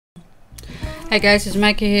Hi guys, it's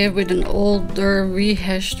Maaike here with an older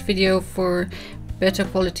rehashed video for better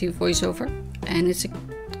quality voiceover, and it's a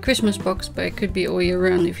Christmas box, but it could be all year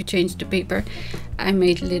round if you change the paper. I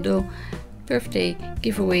made little birthday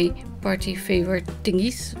giveaway party favorite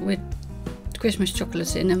thingies with Christmas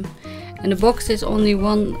chocolates in them, and the box is only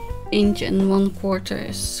 1 inch and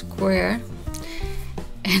 1/4 square,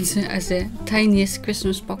 and as the tiniest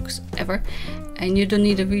Christmas box ever. And you don't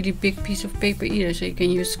need a really big piece of paper either, so you can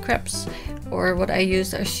use scraps, or what I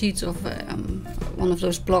used are sheets of one of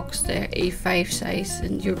those blocks. They're A5 size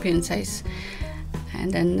and European size,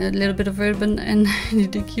 and then a little bit of ribbon, and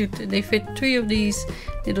they're cute. They fit 3 of these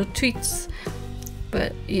little treats,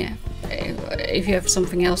 but yeah, if you have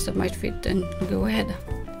something else that might fit, then go ahead.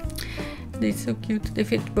 They're so cute. They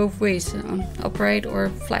fit both ways, upright or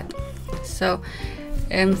flat. So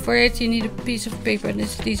for it you need a piece of paper.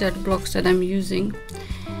 These are the blocks that I'm using,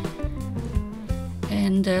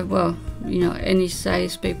 and well, you know, any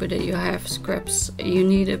size paper that you have, scraps. You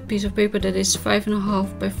need a piece of paper that is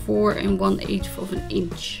 5.5 by 4 1/8 of an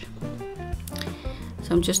inch.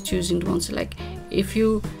 So I'm just choosing the ones I like. If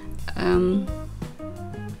you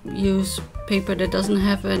use paper that doesn't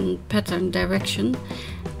have a pattern direction,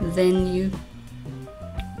 then you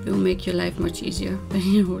will make your life much easier.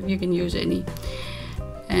 You can use any.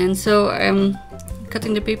 And so I'm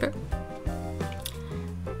cutting the paper,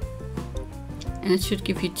 and it should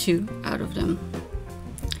give you 2 out of them.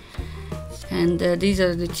 And these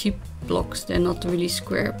are the cheap blocks. They're not really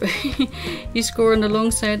square, but you score on the long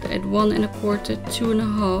side at 1 1/4, 2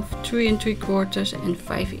 1/2, 3 3/4 and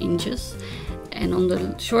 5 inches, and on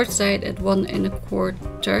the short side at 1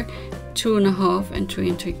 1/4, 2 1/2 and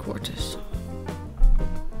 3 3/4.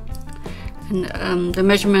 And the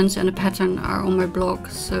measurements and the pattern are on my blog,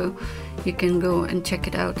 so you can go and check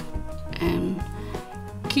it out and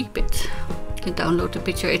keep it. You can download the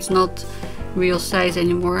picture. It's not real size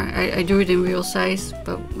anymore. I do it in real size,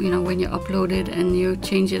 but you know, when you upload it and you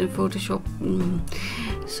change it in Photoshop,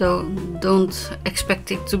 so don't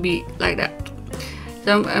expect it to be like that.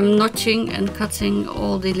 So I'm notching and cutting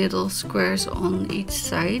all the little squares on each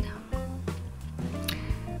side,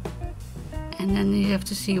 and then you have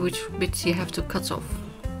to see which bits you have to cut off.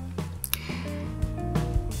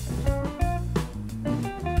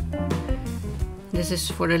 This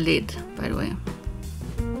is for the lid, by the way.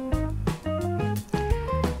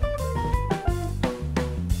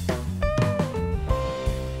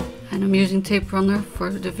 And I'm using tape runner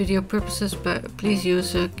for the video purposes, but please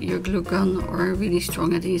use your glue gun or a really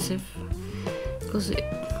strong adhesive, because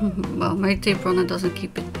well, my tape runner doesn't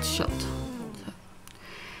keep it shut. So,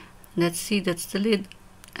 let's see, that's the lid,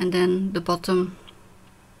 and then the bottom.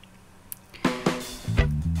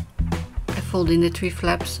 Fold in the 3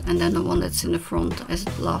 flaps, and then the one that's in the front as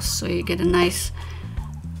last, so you get a nice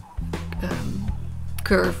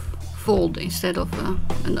curve fold instead of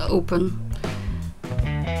an open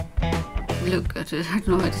look at it. I don't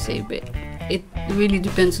know how to say it, but it really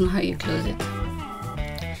depends on how you close it.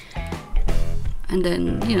 And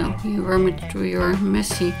then, you know, you rummage through your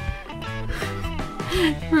messy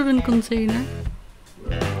ribbon container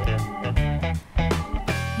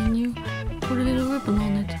and you put a little ribbon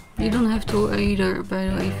on it. You don't have to either, by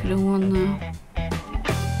the way, if you don't want to.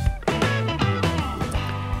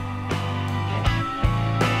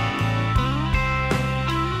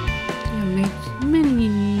 I made many.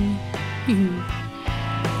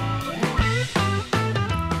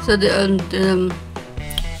 So the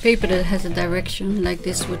paper that has a direction like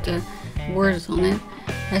this with the words on it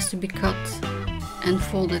has to be cut and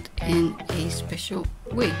folded in a special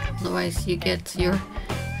way, otherwise you get your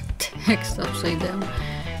text upside down.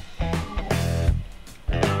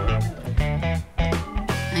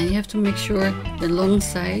 And you have to make sure the long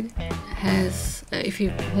side has, if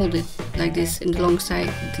you hold it like this in the long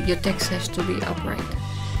side, your text has to be upright.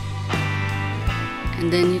 And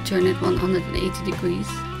then you turn it 180 degrees,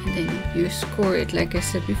 and then you score it like I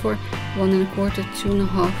said before, 1 1/4, 2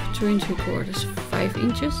 1/2, 3 3/4, 5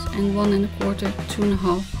 inches, and 1 1/4, 2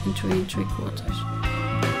 1/2 and 3 3/4.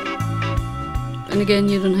 And again,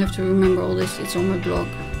 you don't have to remember all this, it's on my blog.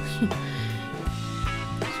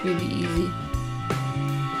 It's really easy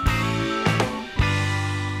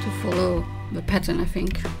follow the pattern. I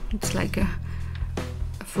think it's like a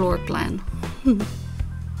floor plan.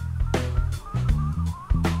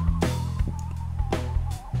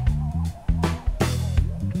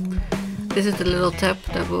 This is the little tab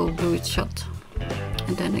that will glue it shut,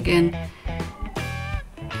 and then again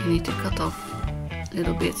you need to cut off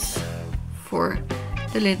little bits for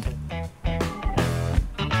the lid.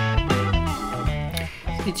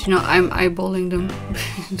 Did you know I'm eyeballing them?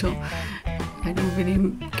 So I don't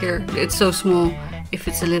really care. It's so small. If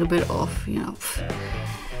it's a little bit off, you know.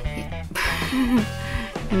 Yeah.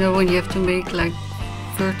 You know, when you have to make like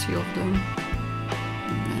 30 of them,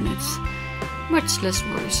 and it's much less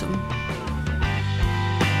worrisome.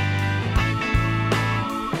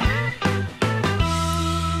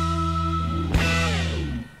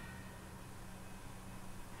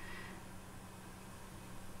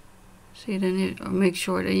 See, then you make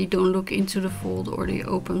sure that you don't look into the fold or the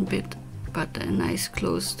open bit, but a nice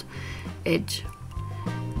closed edge.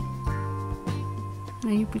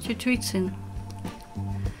 And you put your treats in.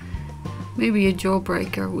 Maybe a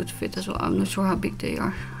jawbreaker would fit as well. I'm not sure how big they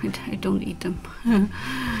are. I don't eat them.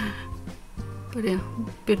 But yeah,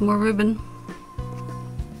 a bit more ribbon.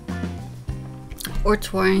 Or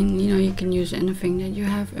twine, you know, you can use anything that you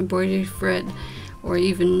have. Embroidery thread, or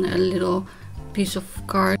even a little piece of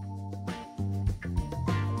card.